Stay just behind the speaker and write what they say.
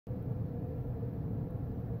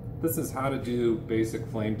This is how to do basic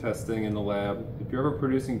flame testing in the lab. If you're ever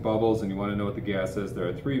producing bubbles and you want to know what the gas is, there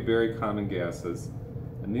are 3 very common gases.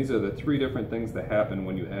 And these are the 3 different things that happen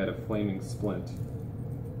when you add a flaming splint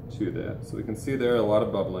to that. So we can see there a lot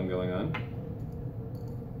of bubbling going on.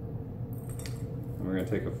 And we're going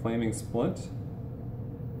to take a flaming splint,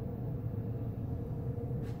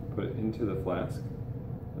 put it into the flask.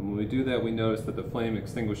 And when we do that, we notice that the flame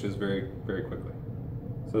extinguishes very, very quickly.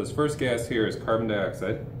 So this first gas here is carbon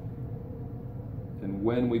dioxide. And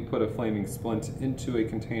when we put a flaming splint into a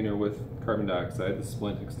container with carbon dioxide, the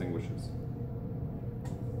splint extinguishes.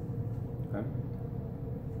 Okay.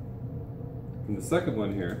 And the second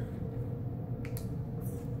one here,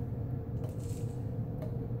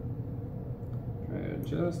 try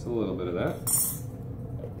just a little bit of that.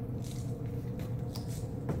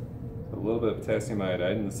 A little bit of potassium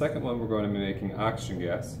iodide. And the second one, we're going to be making oxygen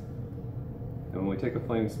gas. And when we take a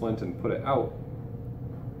flame splint and put it out,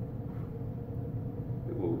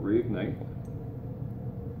 it will reignite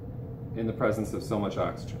in the presence of so much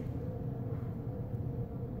oxygen.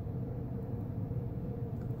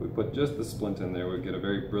 If we put just the splint in there, we get a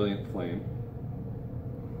very brilliant flame.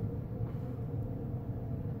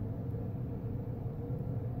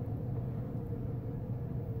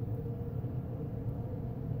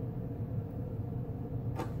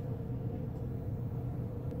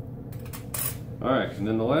 Alright, and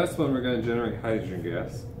then the last one, we're going to generate hydrogen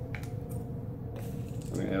gas.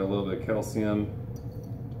 We're going to add a little bit of calcium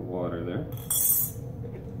to water there.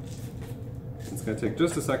 It's going to take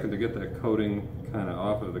just a second to get that coating kind of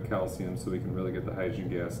off of the calcium so we can really get the hydrogen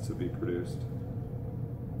gas to be produced.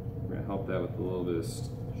 We're going to help that with a little bit of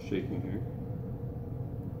shaking here.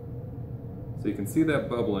 So you can see that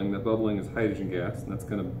bubbling. That bubbling is hydrogen gas, and that's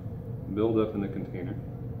going to build up in the container.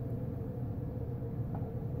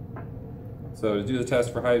 So to do the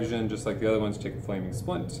test for hydrogen, just like the other ones, take a flaming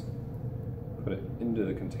splint, put it into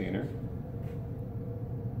the container.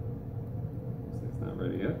 It's not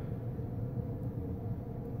ready yet.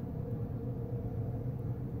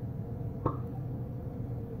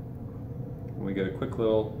 And we get a quick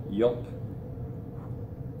little yelp.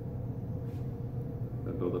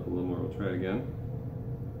 That build up a little more, we'll try it again.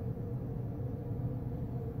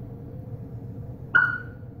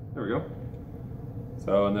 There we go.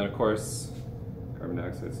 So, and then of course, carbon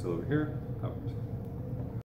dioxide is still over here.